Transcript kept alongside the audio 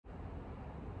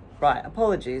Right,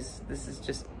 apologies. This is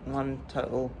just one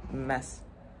total mess.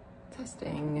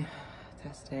 Testing.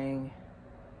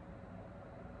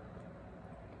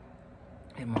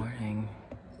 Good morning.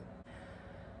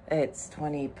 It's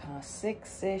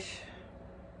 6:20-ish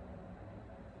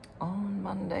on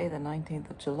Monday, the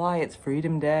 19th of July. It's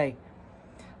Freedom Day.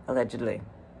 Allegedly,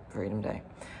 Freedom Day.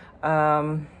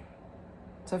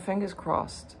 So fingers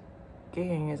crossed,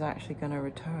 gigging is actually going to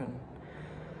return.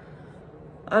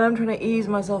 And I'm trying to ease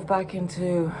myself back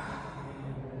into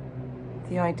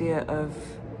the idea of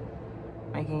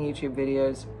making YouTube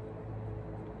videos.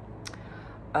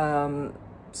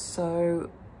 So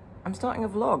I'm starting a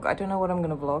vlog. I don't know what I'm going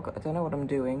to vlog. I don't know what I'm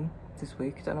doing this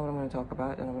week. I don't know what I'm going to talk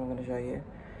about. I don't know what I'm going to show you.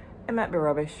 It might be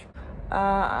rubbish.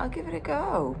 I'll give it a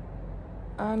go.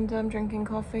 And I'm drinking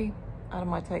coffee. I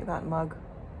might take that mug.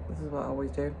 This is what I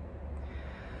always do.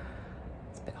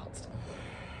 It's a bit hot still.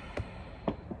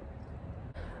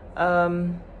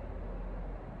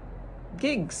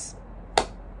 Gigs.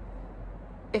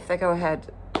 If they go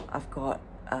ahead, I've got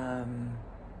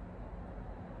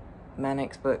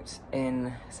Manix booked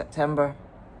in September.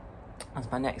 That's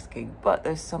my next gig, but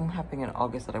there's some happening in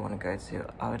August that I want to go to.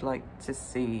 I would like to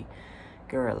see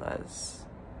Gorillaz.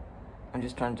 I'm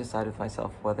just trying to decide with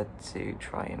myself whether to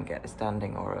try and get a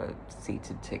standing or a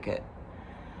seated ticket.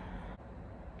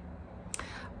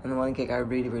 And the one gig I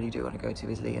really do want to go to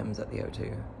is Liam's at the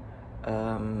O2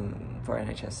 for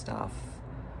NHS staff,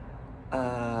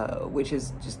 which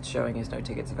is just showing us no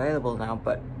tickets available now,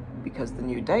 but because the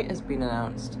new date has been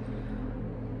announced,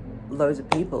 loads of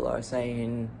people are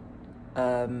saying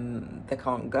they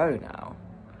can't go now.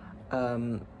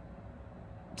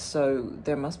 So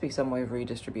there must be some way of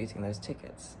redistributing those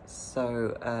tickets.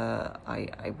 So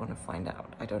I want to find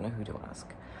out. I don't know who to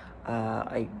ask.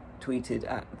 I tweeted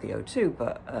at the O2,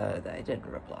 but they didn't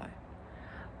reply.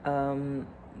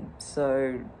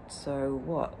 So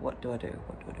what do I do?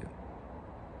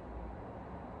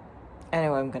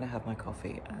 Anyway, I'm gonna have my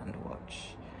coffee and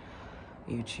watch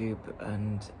YouTube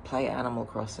and play Animal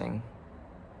Crossing.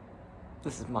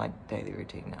 This is my daily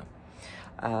routine now.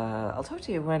 I'll talk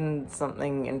to you when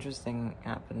something interesting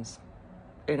happens.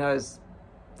 Who knows?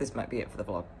 This might be it for the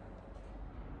vlog.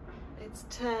 It's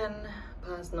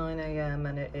 9 AM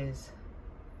and it is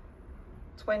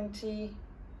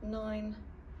 29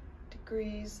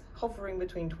 degrees, hovering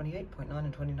between 28.9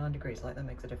 and 29 degrees, like that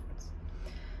makes a difference.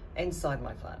 Inside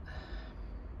my flat.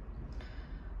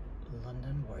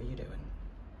 London, what are you doing?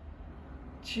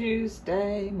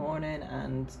 Tuesday morning,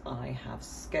 and I have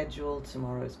scheduled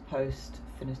tomorrow's post,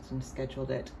 finished and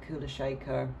scheduled it, Cooler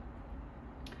Shaker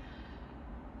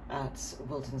at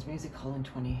Wilton's Music Hall in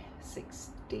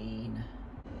 2016.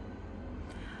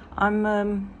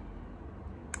 I'm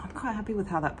quite happy with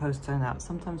how that post turned out.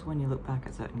 Sometimes when you look back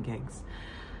at certain gigs,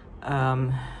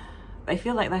 they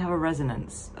feel like they have a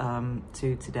resonance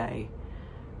to today,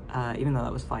 even though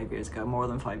that was 5 years ago, more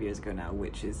than 5 years ago now,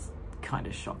 which is kind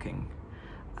of shocking.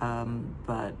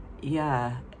 But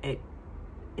yeah, it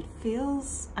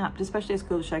feels apt, especially as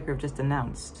Cooler Shaker have just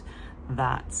announced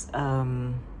that,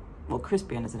 well,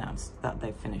 Crispian has announced that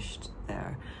they've finished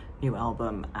their new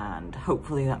album, and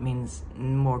hopefully that means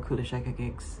more Cooler Shaker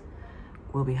gigs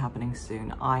will be happening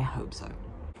soon. I hope so.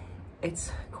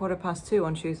 It's 2:15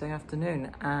 on Tuesday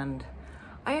afternoon, and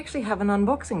I actually have an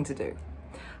unboxing to do,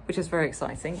 which is very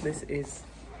exciting. This is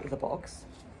the box.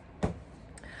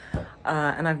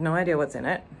 And I've no idea what's in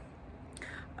it.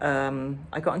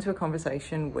 I got into a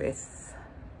conversation with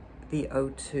the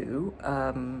O2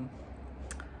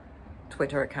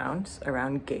 Twitter account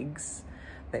around gigs.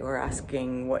 They were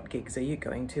asking, what gigs are you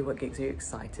going to? What gigs are you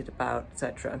excited about,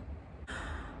 etc.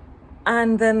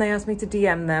 And then they asked me to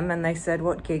DM them, and they said,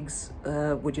 what gigs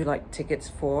would you like tickets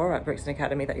for at Brixton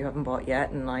Academy that you haven't bought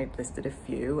yet? And I listed a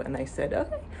few, and they said,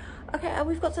 okay,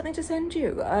 we've got something to send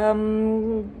you.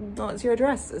 What's your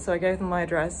address? So I gave them my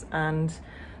address, and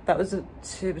that was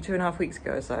 2.5 weeks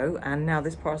ago or so, and now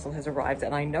this parcel has arrived,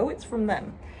 and I know it's from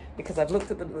them because I've looked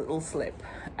at the little slip,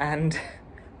 and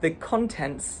the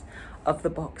contents of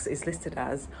the box is listed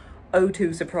as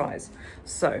O2 surprise.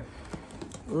 So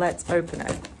let's open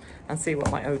it and see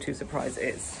what my O2 surprise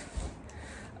is.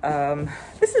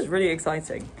 This is really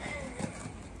exciting.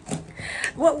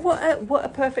 What a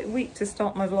perfect week to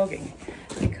start my vlogging,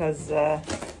 because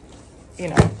you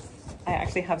know, I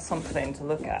actually have something to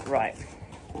look at. Right,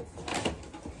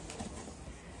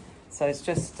 so it's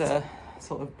just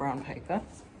sort of brown paper.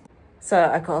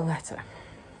 So I got a letter.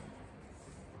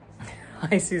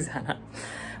 Hi Susanna,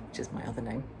 which is my other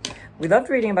name. We loved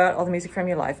reading about all the music from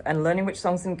your life and learning which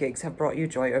songs and gigs have brought you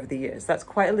joy over the years. That's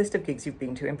quite a list of gigs you've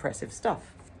been to. Impressive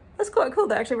stuff. That's quite cool.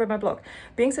 They actually read my blog.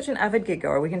 Being such an avid gig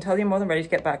goer, we can tell you're more than ready to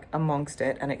get back amongst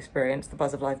it and experience the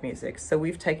buzz of live music. So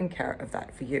we've taken care of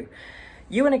that for you.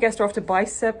 You and a guest are off to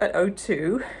Bicep at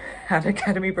O2 at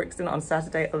Academy Brixton on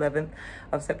Saturday, 11th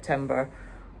of September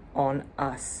on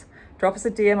us. Drop us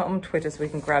a DM on Twitter so we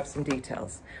can grab some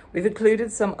details. We've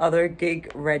included some other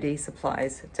gig-ready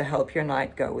supplies to help your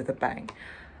night go with a bang.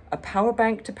 A power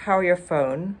bank to power your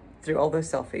phone through all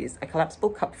those selfies, a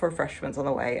collapsible cup for refreshments on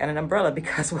the way, and an umbrella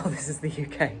because, well, this is the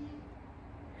UK.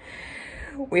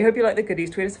 We hope you like the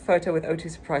goodies. Tweet us a photo with O2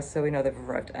 surprise so we know they've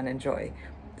arrived, and enjoy.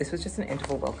 This was just an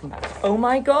interval welcome back. Oh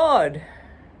my God!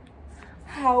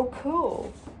 How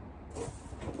cool!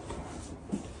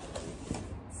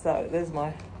 So, there's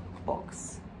my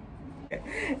box. It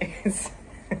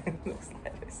looks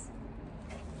like this.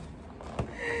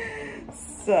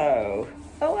 So,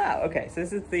 oh wow, okay, so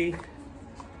this is the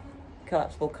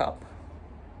collapsible cup,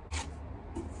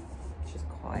 which is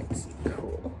quite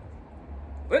cool.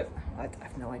 Whoop, I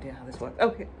have no idea how this works.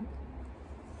 Okay.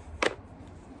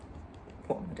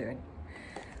 What am I doing?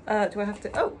 Do I have to,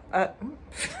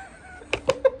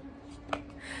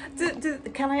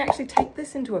 can I actually take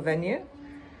this into a venue?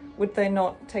 Would they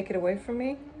not take it away from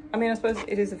me? I mean, I suppose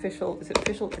it is official. Is it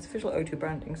official? It's official O2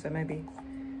 branding, so maybe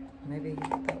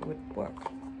that would work.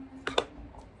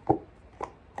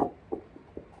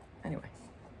 Anyway,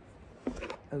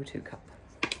 O2 cup.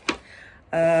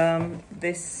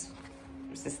 This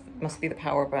must be the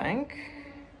power bank.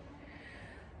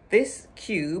 This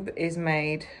cube is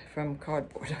made from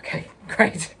cardboard. Okay,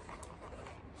 great.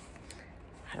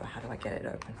 How do I get it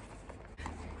open?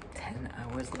 10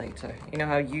 hours later. You know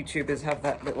how YouTubers have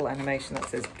that little animation that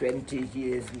says 20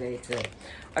 years later.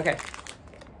 Okay.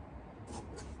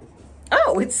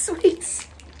 Oh, it's sweets.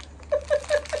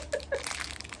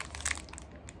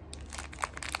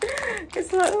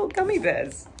 It's like little gummy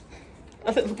bears.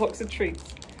 A little box of treats.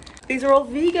 These are all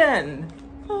vegan.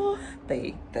 Oh,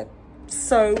 they're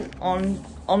so on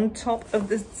top of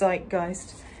the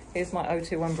zeitgeist. Here's my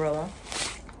O2 umbrella.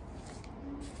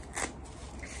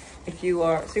 If you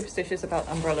are superstitious about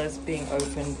umbrellas being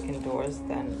opened indoors,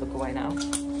 then look away now.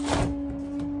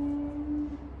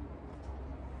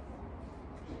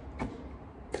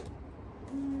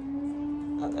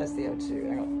 Oh, there's the O2.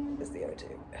 Hang on, there's the O2.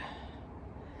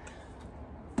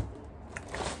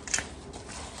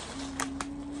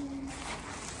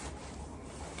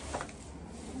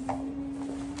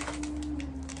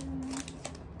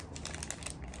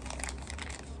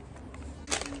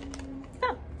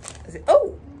 Ah, is it?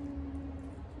 Oh!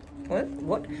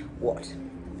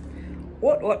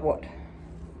 What?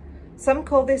 Some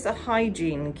call this a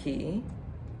hygiene key.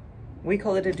 We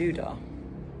call it a doodah.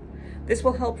 This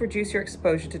will help reduce your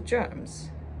exposure to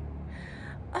germs.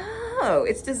 Oh,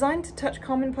 it's designed to touch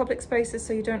common public spaces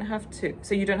so you don't have to.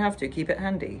 Keep it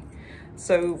handy.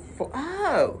 So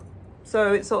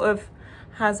so it sort of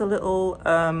has a little,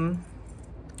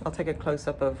 I'll take a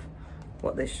close-up of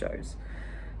what this shows.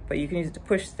 But you can use it to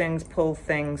push things, pull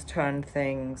things, turn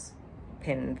things,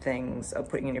 pin things, or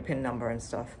putting in your pin number and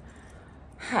stuff.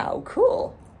 How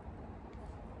cool.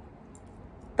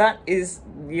 That is,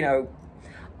 you know,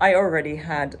 I already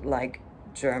had like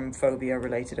germ phobia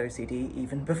related OCD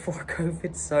even before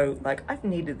COVID. So like I've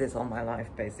needed this all my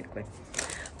life basically.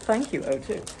 Thank you,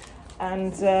 O2.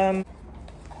 And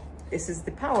this is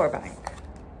the power bank.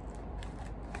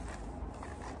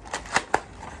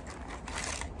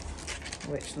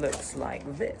 Which looks like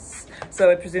this.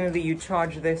 So presumably you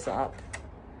charge this up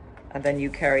and then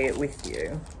you carry it with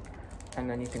you and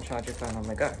then you can charge your phone on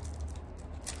the go.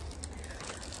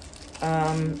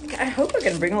 I hope I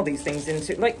can bring all these things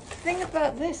into, like, the thing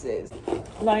about this is,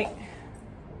 like,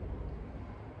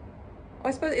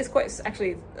 I suppose it's quite,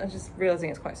 actually, I'm just realizing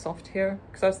it's quite soft here,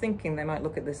 because I was thinking they might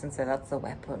look at this and say, that's a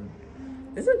weapon.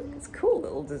 It's a cool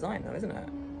little design though, isn't it?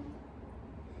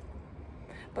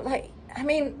 But like, I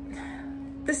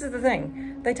mean, this is the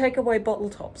thing. They take away bottle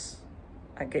tops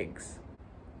at gigs,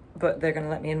 but they're gonna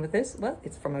let me in with this. Well,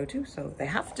 it's from O2, so they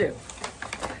have to.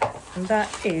 And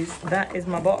that is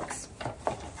my box.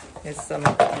 Here's some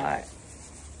of my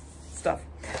stuff.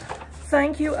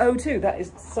 Thank you, O2. That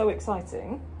is so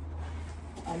exciting.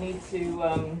 I need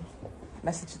to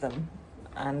message them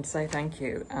and say thank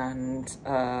you. And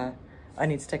I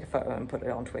need to take a photo and put it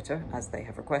on Twitter as they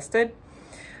have requested.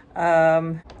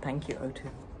 Thank you, O2.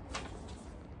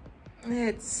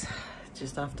 It's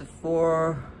just after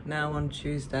 4 now on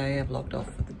Tuesday. I've logged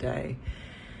off for the day.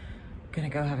 Gonna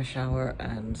go have a shower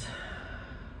and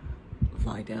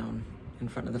lie down in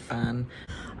front of the fan.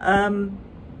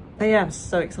 But yeah, I'm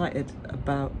so excited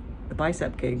about the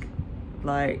Bicep gig.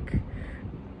 Like,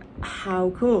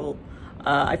 how cool.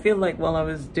 I feel like while I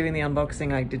was doing the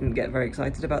unboxing, I didn't get very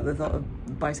excited about the thought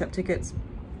of Bicep tickets,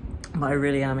 but I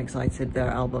really am excited. Their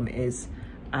album is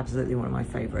absolutely one of my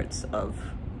favorites of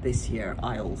this year,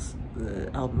 Isles,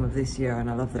 the album of this year, and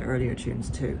I love the earlier tunes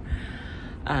too.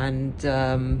 And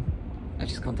I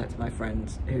just contacted my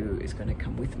friend who is going to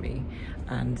come with me,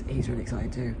 and he's really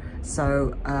excited too.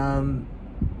 So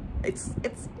it's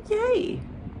yay,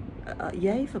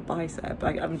 yay for Bicep.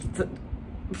 I'm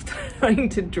trying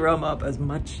to drum up as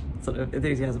much sort of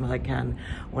enthusiasm as I can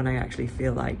when I actually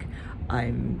feel like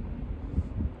I'm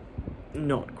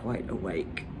not quite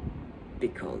awake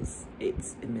because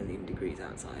it's a million degrees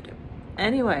outside.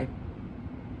 Anyway,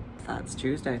 that's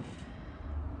Tuesday.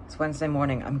 It's Wednesday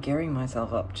morning. I'm gearing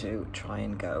myself up to try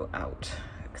and go out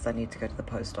because I need to go to the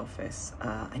post office.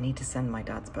 I need to send my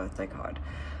dad's birthday card,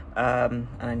 and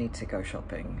I need to go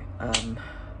shopping. And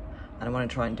I want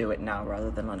to try and do it now rather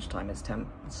than lunchtime. It's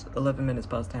 11 minutes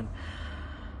past 10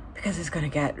 because it's going to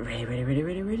get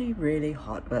really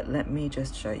hot. But let me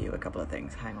just show you a couple of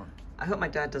things. Hang on. I hope my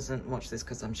dad doesn't watch this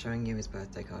because I'm showing you his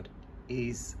birthday card.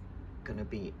 He's going to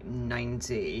be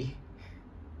 90,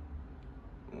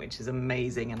 which is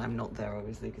amazing. And I'm not there,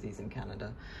 obviously, because he's in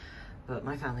Canada. But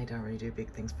my family don't really do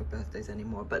big things for birthdays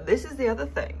anymore. But this is the other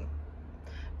thing.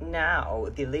 Now,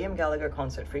 the Liam Gallagher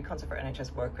concert, free concert for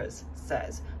NHS workers,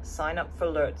 says sign up for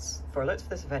alerts for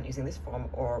this event using this form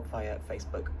or via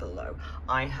Facebook below.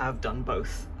 I have done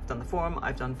both. I've done the form,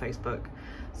 I've done Facebook.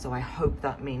 So I hope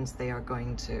that means they are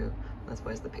going to,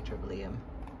 where's the picture of Liam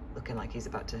looking like he's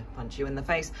about to punch you in the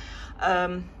face.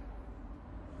 I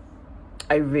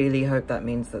really hope that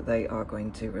means that they are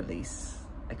going to release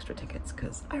extra tickets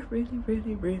because I really want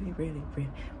to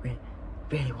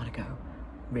go.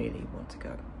 Really want to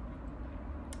go.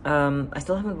 I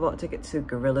still haven't bought a ticket to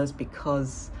Gorillaz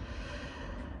because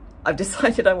I've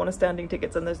decided I want standing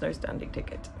tickets and there's no standing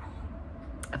ticket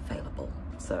available.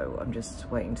 So I'm just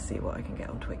waiting to see what I can get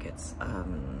on tickets.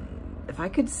 If I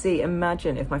could see,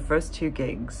 imagine if my first 2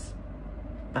 gigs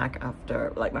back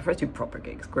after, like my first 2 proper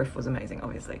gigs, Griff was amazing,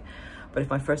 obviously, but if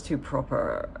my first 2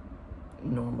 proper,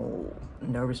 normal,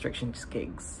 no restrictions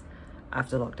gigs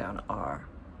after lockdown are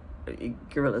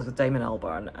Gorillaz with Damon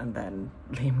Albarn and then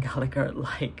Liam Gallagher,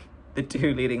 like the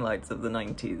 2 leading lights of the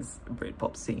 90s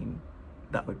Britpop scene,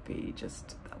 that would be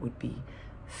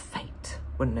fate,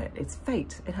 wouldn't it? It's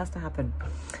fate. It has to happen.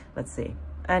 Let's see.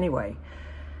 Anyway,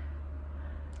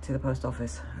 to the post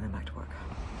office and then back to work.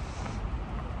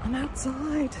 I'm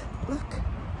outside. Look,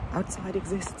 outside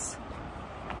exists.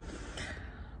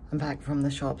 I'm back from the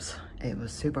shops. It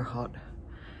was super hot.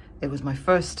 It was my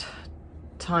first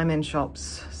time in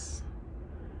shops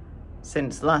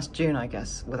since last June, I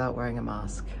guess, without wearing a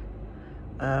mask.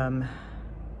 I've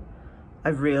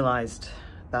realized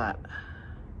that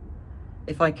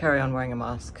if I carry on wearing a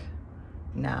mask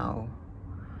now,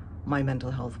 my mental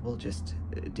health will just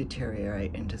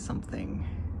deteriorate into something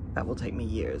that will take me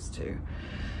years to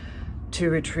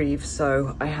retrieve.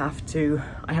 So I have to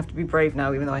be brave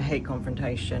now, even though I hate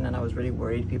confrontation, and I was really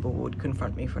worried people would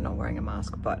confront me for not wearing a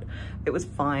mask, but it was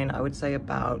fine. I would say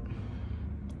about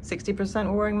 60%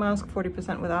 were wearing masks,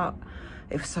 40% without.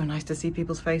 It was so nice to see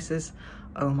people's faces.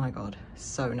 Oh my God,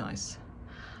 so nice.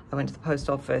 I went to the post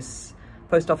office.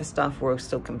 Post office staff were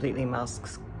still completely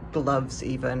masks, gloves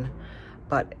even,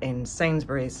 but in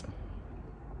Sainsbury's,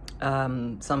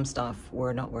 some staff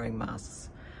were not wearing masks.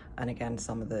 And again,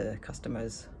 some of the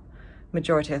customers,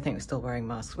 majority I think, were still wearing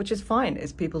masks, which is fine.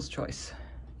 It's people's choice.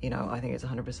 You know, I think it's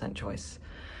 100% choice.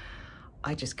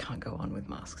 I just can't go on with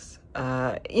masks.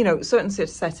 You know, certain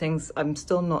settings, I'm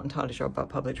still not entirely sure about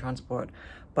public transport,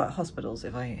 but hospitals,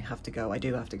 if I have to go, I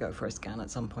do have to go for a scan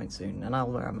at some point soon, and I'll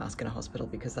wear a mask in a hospital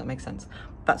because that makes sense.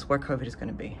 That's where COVID is going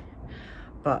to be.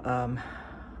 But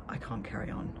I can't carry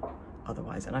on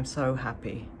otherwise, and I'm so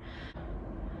happy.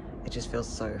 It just feels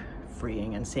so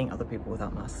freeing, and seeing other people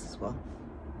without masks as well.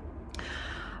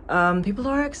 People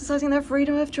are exercising their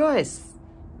freedom of choice.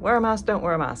 Wear a mask, don't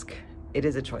wear a mask. It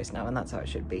is a choice now, and that's how it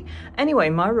should be. Anyway,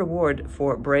 my reward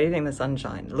for braving the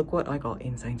sunshine. Look what I got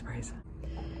in Sainsbury's.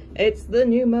 It's the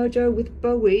new Mojo with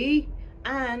Bowie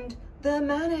and the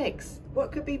Manics.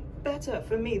 What could be better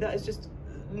for me? That is just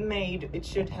made. It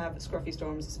should have Scruffy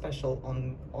Storms special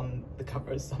on the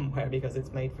cover somewhere because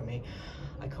it's made for me.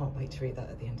 I can't wait to read that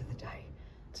at the end of the day.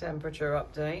 Temperature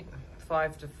update,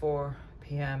 5 to 4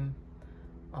 p.m.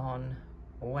 on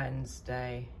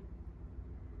Wednesday.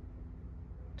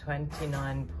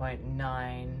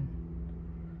 29.9,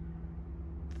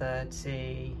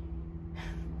 30,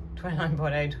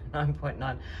 29.8,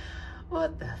 29.9.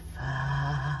 What the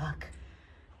fuck?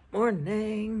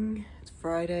 Morning. It's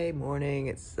Friday morning.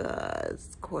 It's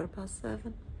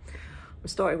 7:15. I'm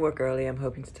starting work early. I'm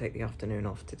hoping to take the afternoon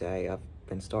off today. I've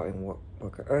been starting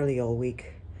work early all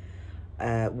week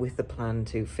with the plan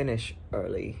to finish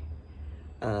early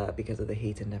because of the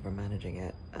heat and never managing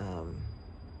it. I'm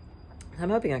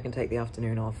hoping I can take the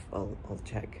afternoon off. I'll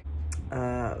check.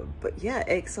 But yeah,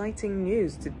 exciting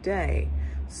news today.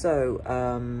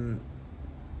 So,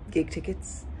 gig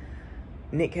tickets.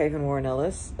 Nick Cave and Warren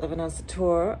Ellis have announced a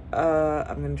tour.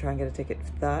 I'm going to try and get a ticket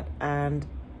for that. And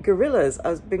Gorillaz.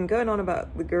 I've been going on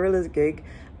about the Gorillaz gig,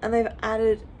 and they've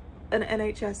added an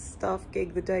NHS staff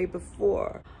gig the day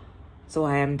before. So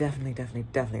I am definitely going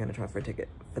to try for a ticket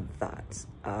for that,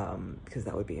 because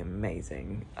that would be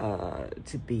amazing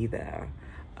to be there.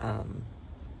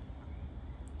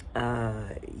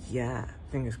 Yeah,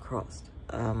 fingers crossed.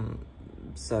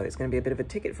 So it's going to be a bit of a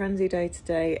ticket frenzy day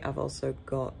today. I've also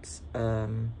got,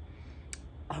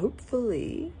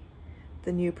 hopefully,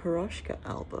 the new Piroshka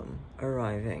album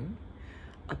arriving.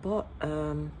 I bought it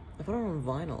on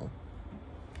vinyl,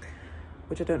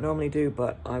 which I don't normally do,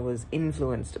 but I was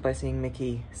influenced by seeing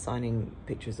Mickey signing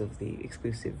pictures of the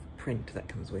exclusive print that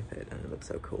comes with it, and it looks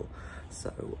so cool.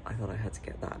 So I thought I had to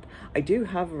get that. I do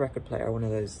have a record player, one of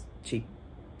those cheap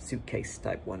suitcase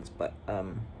type ones, but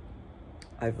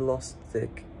I've lost the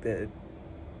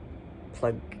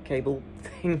plug cable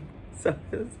thing, so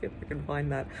let's see if I can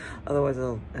find that. Otherwise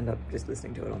I'll end up just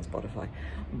listening to it on Spotify.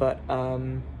 But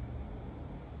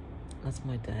that's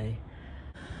my day.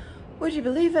 Would you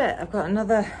believe it? I've got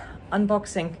another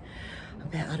unboxing. I'm a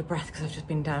bit out of breath because I've just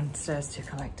been downstairs to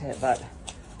collect it, but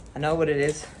I know what it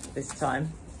is this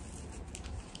time.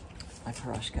 It's my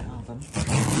Piroshka album.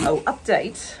 Oh,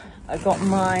 update. I got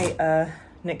my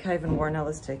Nick Cave and Warren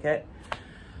Ellis ticket.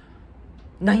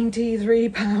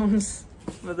 £93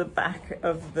 for the back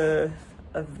of the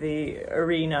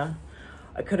arena.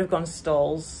 I could have gone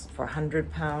stalls for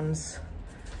 £100.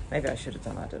 Maybe I should have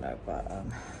done, I don't know, but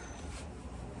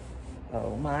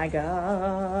oh my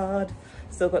god.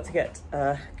 Still got to get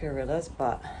Gorillaz,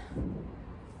 but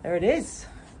there it is.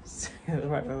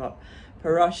 Right one up.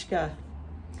 Piroshka.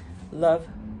 Love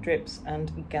drips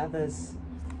and gathers.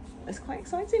 It's quite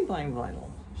exciting buying vinyl.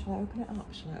 Shall I open it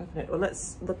up? Shall I open it? Well,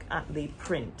 let's look at the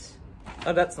print.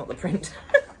 Oh, that's not the print.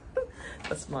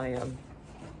 That's my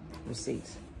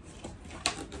receipt.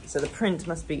 So the print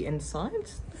must be inside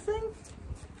the thing.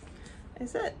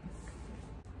 Is it?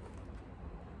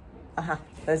 Aha,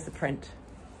 there's the print.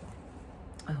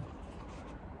 Oh,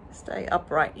 stay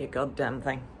upright, you goddamn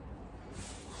thing.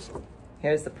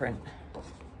 Here's the print.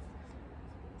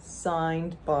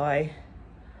 Signed by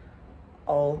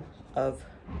all of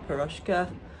Piroshka.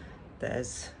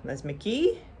 There's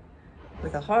Mickey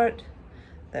with a heart.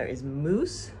 There is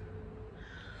Moose.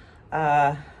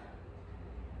 Mick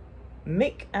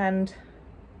and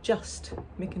Just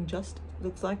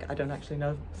looks like. I don't actually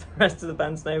know the rest of the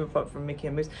band's name apart from Mickey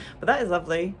and Moose, but that is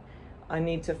lovely. I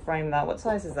need to frame that. What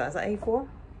size is that? Is that A4?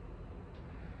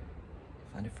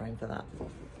 Find a frame for that.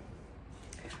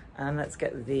 And let's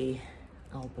get the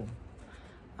album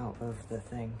out of the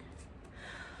thing.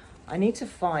 I need to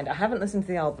find, I haven't listened to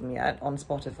the album yet on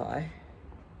Spotify.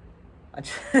 I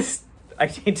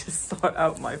need to sort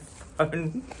out my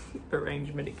phone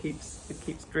arrangement. It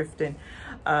keeps drifting.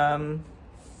 I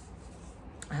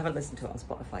haven't listened to it on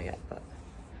Spotify yet, but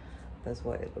there's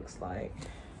what it looks like.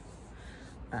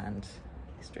 And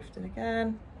it's drifting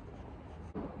again.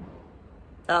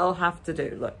 I'll have to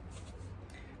do, look,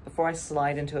 before I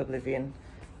slide into oblivion,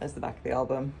 there's the back of the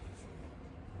album.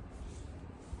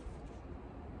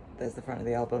 There's the front of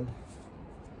the album.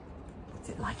 What's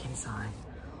it like inside?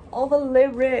 All the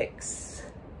lyrics.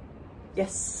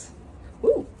 Yes.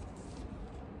 Woo.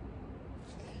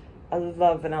 I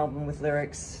love an album with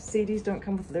lyrics. CDs don't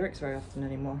come with lyrics very often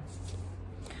anymore.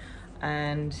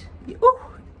 And,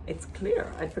 oh, it's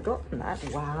clear. I'd forgotten that.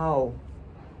 Wow.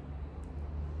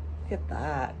 Look at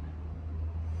that.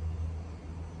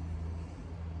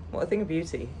 What a thing of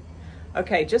beauty.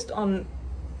 Okay, just on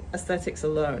aesthetics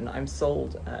alone, I'm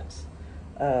sold at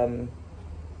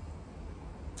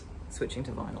switching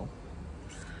to vinyl.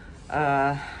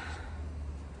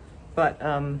 But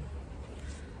I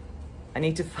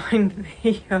need to find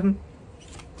the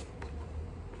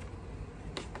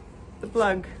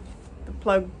plug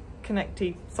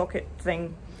connecty socket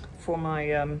thing for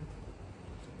my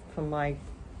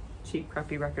cheap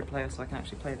crappy record player so I can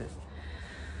actually play this.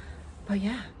 But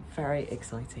yeah, very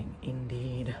exciting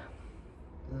indeed.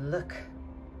 Look,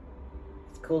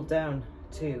 it's cooled down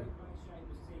to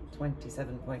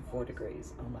 27.4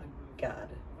 degrees. Oh my god,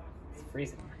 it's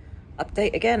freezing.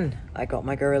 Update again, I got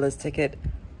my Gorillaz ticket.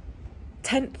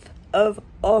 10th of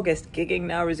August, gigging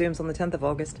now resumes on the 10th of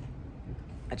August.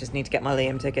 I just need to get my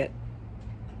Liam ticket.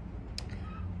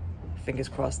 fingers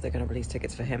crossed, they're going to release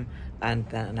tickets for him. And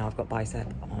then now I've got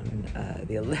Bicep on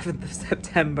the 11th of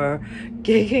September.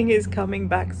 Gigging is coming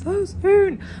back so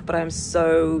soon. But I'm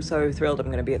so thrilled. I'm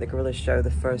going to be at the Gorillaz show,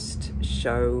 the first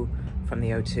show from the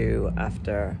O2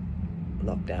 after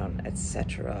lockdown,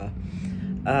 etc.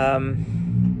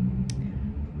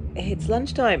 It's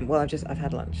lunchtime. Well, I've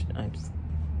had lunch. I'm just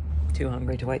too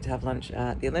hungry to wait to have lunch.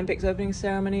 The Olympics opening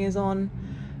ceremony is on.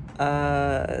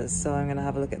 So I'm gonna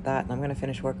have a look at that, and I'm gonna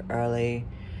finish work early.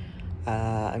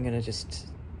 I'm gonna just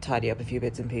tidy up a few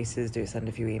bits and pieces, send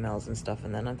a few emails and stuff,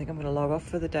 and then I think I'm gonna log off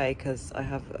for the day because I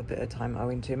have a bit of time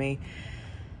owing to me.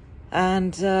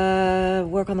 And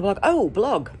work on the blog. Oh,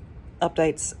 blog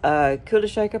updates. Cooler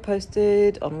Shaker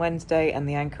posted on Wednesday and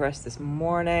the Anchoress this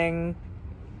morning.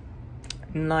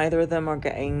 Neither of them are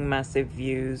getting massive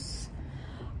views.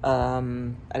 I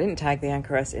didn't tag the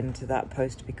Anchoress into that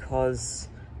post because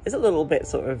it's a little bit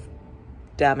sort of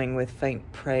damning with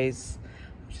faint praise.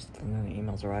 Just the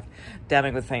emails arrived.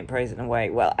 Damning with faint praise in a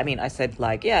way. Well, I mean, I said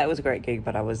like, yeah, it was a great gig,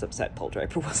 but I was upset Paul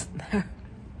Draper wasn't there.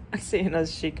 Seeing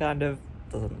as she kind of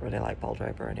doesn't really like Paul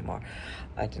Draper anymore,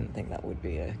 I didn't think that would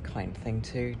be a kind thing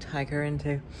to tag her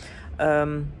into.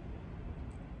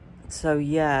 So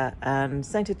yeah, and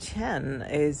Saint Etienne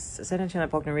at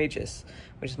Bognor Regis,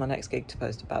 which is my next gig to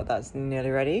post about. That's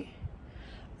nearly ready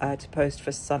to post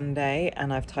for Sunday,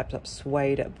 and I've typed up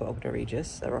Suede at Bognor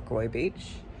Regis at Rockaway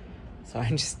Beach. So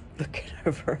I'm just looking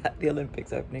over at the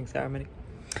Olympics opening ceremony.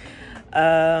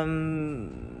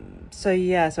 So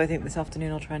yeah, so I think this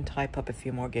afternoon I'll try and type up a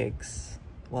few more gigs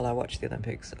while I watch the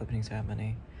Olympics opening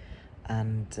ceremony,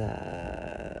 and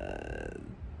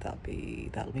that'll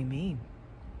be me.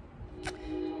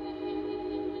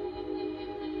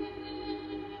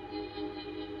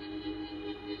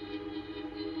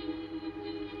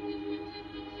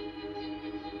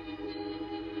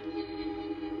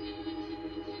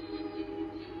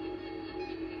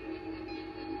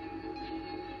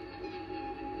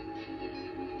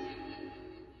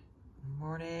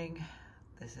 Morning.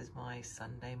 This is my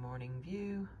Sunday morning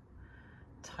view.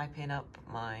 Typing up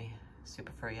my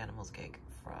Super Furry Animals gig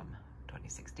from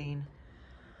 2016.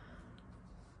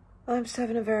 I'm just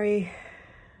having a very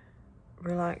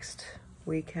relaxed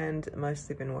weekend.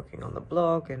 Mostly been working on the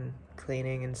blog and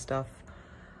cleaning and stuff.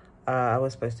 I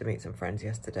was supposed to meet some friends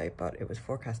yesterday, but it was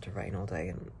forecast to rain all day,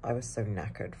 and I was so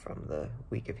knackered from the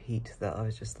week of heat that I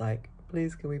was just like,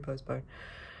 please, can we postpone?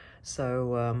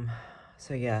 So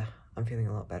yeah, I'm feeling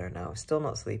a lot better now. Still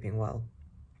not sleeping well.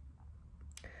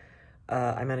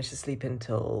 I managed to sleep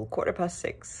until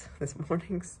 6:15 this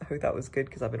morning, so that was good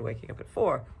because I've been waking up at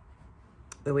 4.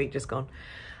 The week just gone.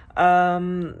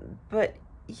 But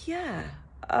yeah,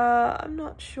 I'm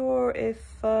not sure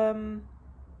if I'll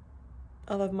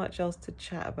have much else to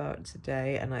chat about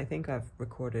today, and I think I've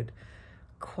recorded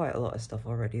quite a lot of stuff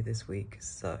already this week,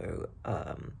 so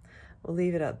we'll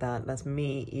leave it at that. That's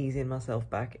me easing myself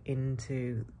back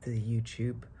into the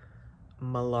YouTube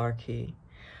malarkey.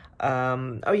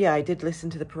 Oh yeah, I did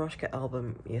listen to the Piroshka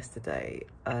album yesterday,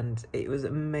 and it was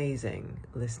amazing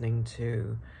listening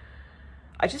to...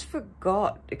 I just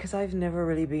forgot, because I've never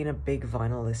really been a big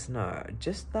vinyl listener,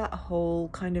 just that whole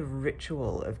kind of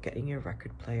ritual of getting your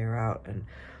record player out and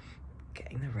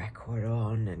getting the record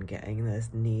on and getting this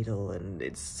needle, and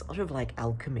it's sort of like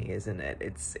alchemy, isn't it?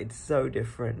 It's so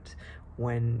different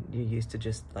when you're used to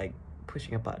just like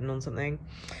pushing a button on something.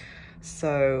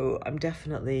 So I'm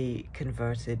definitely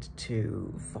converted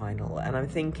to vinyl, and I'm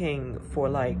thinking for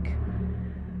like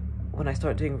when I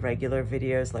start doing regular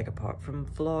videos, like apart from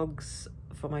vlogs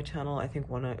for my channel, I think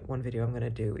one video I'm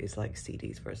gonna do is like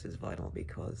CDs versus vinyl,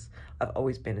 because I've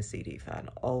always been a CD fan,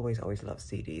 always loved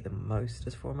CD the most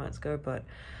as formats go, but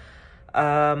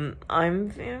I'm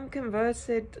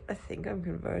converted. I think I'm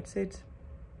converted,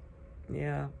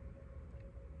 yeah.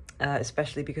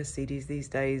 Especially because CDs these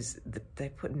days, they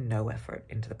put no effort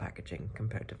into the packaging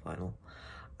compared to vinyl.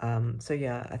 So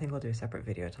yeah, I think I'll do a separate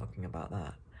video talking about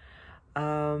that.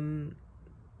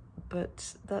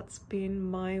 But that's been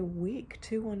my week.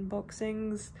 2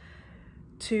 unboxings,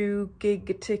 2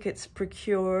 gig tickets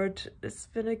procured. It's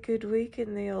been a good week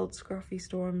in the old Scruffy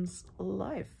Storms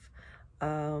life.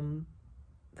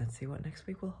 Let's see what next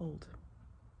week will hold.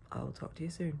 I'll talk to you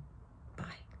soon.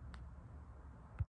 Bye.